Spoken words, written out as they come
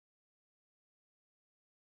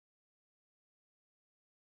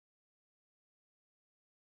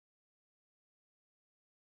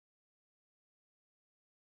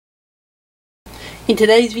In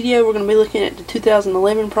today's video, we're going to be looking at the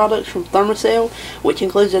 2011 products from Thermacell, which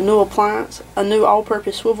includes a new appliance, a new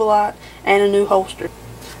all-purpose swivel light, and a new holster.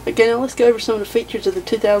 Okay, now let's go over some of the features of the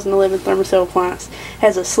 2011 Thermacell appliance. It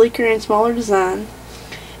has a sleeker and smaller design.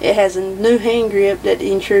 It has a new hand grip that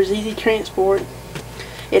ensures easy transport.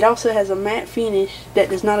 It also has a matte finish that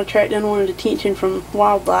does not attract unwanted attention from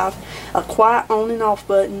wildlife, a quiet on and off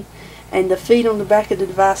button, and the feet on the back of the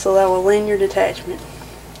device allow a lanyard attachment.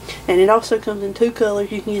 And it also comes in two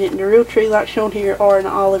colors. You can get it in the real tree like shown here or in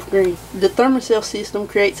olive green. The Thermacell system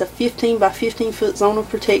creates a 15 by 15 foot zone of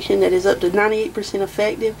protection that is up to 98%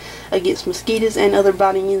 effective against mosquitoes and other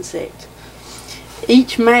biting insects.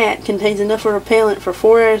 Each mat contains enough repellent for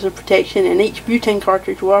 4 hours of protection, and each butane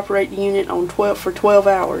cartridge will operate the unit on for 12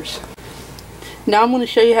 hours. Now I'm going to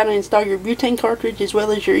show you how to install your butane cartridge as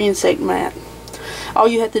well as your insect mat. All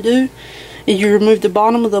you have to do is you remove the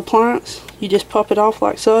bottom of the appliance. You just pop it off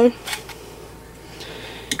like so.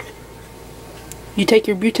 You take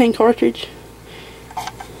your butane cartridge,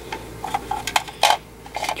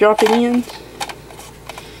 drop it in,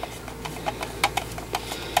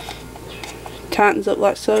 tightens up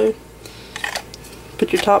like so.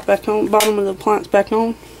 Put your top back on, bottom of the appliance back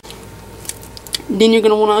on. Then you're going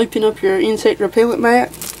to want to open up your insect repellent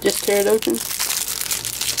mat. Just tear it open.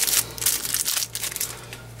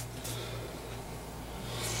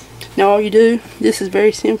 Now all you do, this is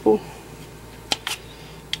very simple,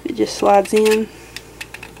 it just slides in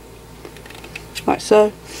like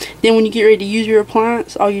so. Then when you get ready to use your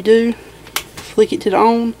appliance, all you do, flick it to the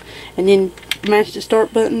on and then mash the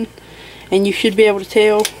start button, and you should be able to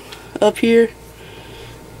tell up here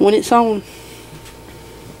when it's on.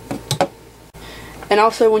 And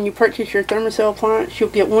also, when you purchase your Thermacell appliance, you'll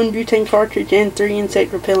get 1 butane cartridge and 3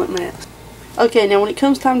 insect repellent mats. Okay, now when it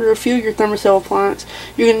comes time to refill your Thermacell appliance,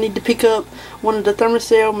 you're going to need to pick up one of the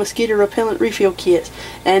Thermacell Mosquito Repellent refill kits.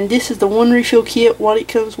 And this is the one refill kit. What it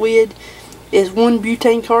comes with is 1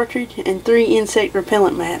 butane cartridge and 3 insect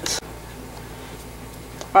repellent mats.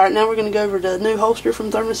 Alright, now we're going to go over the new holster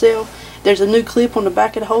from Thermacell. There's a new clip on the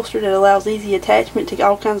back of the holster that allows easy attachment to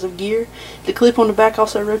all kinds of gear. The clip on the back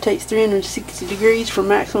also rotates 360 degrees for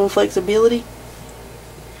maximum flexibility.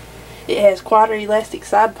 It has quieter elastic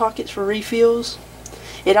side pockets for refills.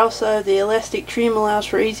 The elastic trim allows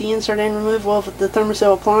for easy insert and removal of the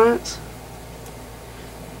Thermacell appliance.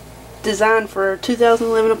 Designed for a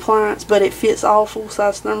 2011 appliance, but it fits all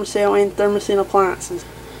full-size Thermacell and Thermacell appliances.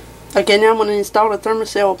 Okay, now I'm going to install the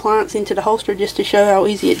Thermacell appliance into the holster just to show how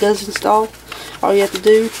easy it does install. All you have to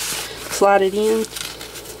do, slide it in.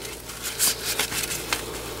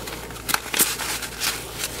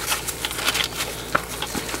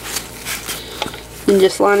 And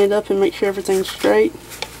just line it up and make sure everything's straight.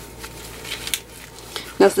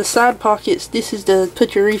 Now the side pockets, this is to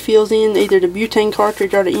put your refills in, either the butane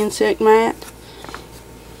cartridge or the insect mat.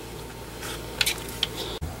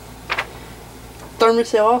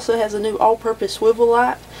 Thermacell also has a new all-purpose swivel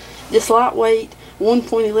light. This lightweight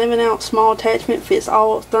 1.11 ounce small attachment fits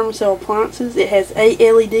all Thermacell appliances. It has 8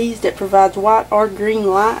 LEDs that provides white or green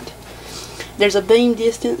light. There's a beam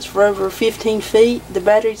distance for over 15 feet. The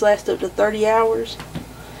batteries last up to 30 hours.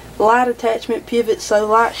 Light attachment pivots so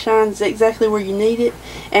light shines exactly where you need it,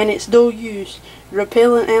 and it's dual use.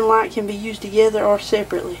 Repellent and light can be used together or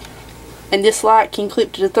separately. And this light can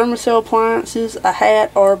clip to the Thermacell appliances, a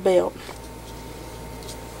hat, or a belt.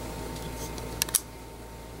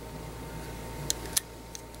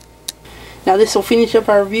 Now this will finish up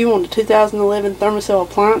our review on the 2011 Thermacell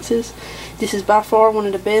appliances. This is by far one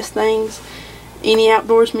of the best things any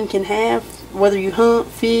outdoorsman can have, whether you hunt,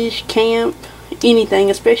 fish, camp, anything,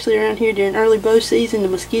 especially around here during early bow season. The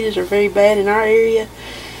mosquitoes are very bad in our area,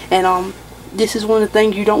 and this is one of the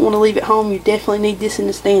things you don't want to leave at home. You definitely need this in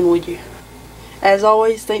the stand with you. As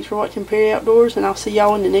always, thanks for watching Perry Outdoors, and I'll see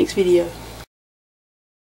y'all in the next video.